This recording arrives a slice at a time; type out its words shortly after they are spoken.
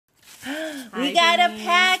We got a Deanie.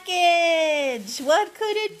 package. What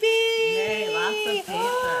could it be? Yay, lots of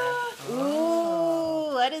paper.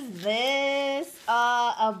 Ooh, what is this?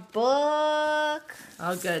 A book.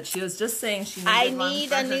 Oh, good. She was just saying she needed I one need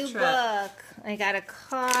for a her new trip. book. I got a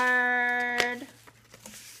card.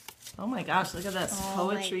 Oh my gosh, look at this. Oh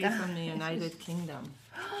my Poetry gosh. from the United Kingdom.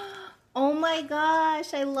 Oh my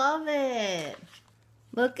gosh, I love it.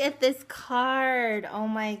 Look at this card. Oh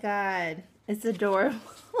my god. It's adorable.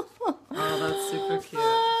 Oh, that's super cute.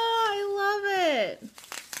 Oh, I love it.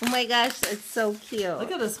 Oh my gosh, it's so cute.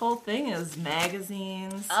 Look at this whole thing is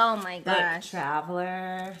magazines. Oh my Look, gosh.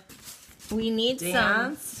 Traveler. We need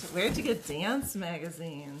Dance. Where'd you get Dance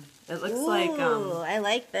magazine? It looks some. like, Ooh, I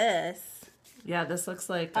like this. yeah, this looks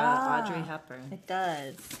like Ah. Audrey Hepburn. It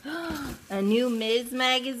does. A new Ms.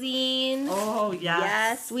 magazine. Oh, yes.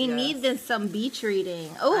 Yes, we yes. need this some beach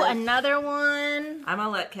reading. Oh, another one. I'm gonna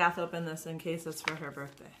let Kath open this in case it's for her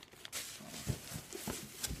birthday.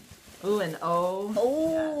 Ooh, an O.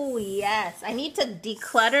 Oh, yes. I need to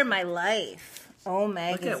declutter my life. Oh,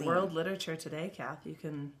 magazine. Look at World Literature Today, Kath. You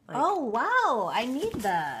can, like, Oh, wow. I need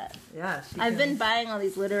that. yeah. I've been buying all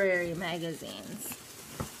these literary magazines.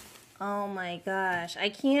 Oh, my gosh. I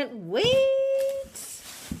can't wait.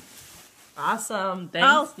 Awesome. Thanks,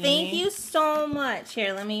 Oh, thank Deanie. you so much.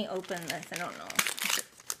 Here, let me open this. I don't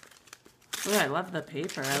know. Ooh, I love the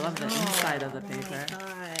paper. I love the inside of the paper.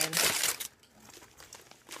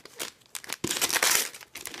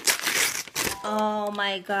 Oh,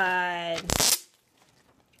 my God.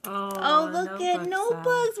 Oh, my God. Oh, look at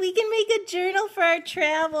notebooks. We can make a journal for our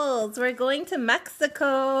travels. We're going to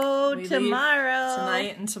Mexico We leave tomorrow.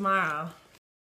 Tonight and tomorrow.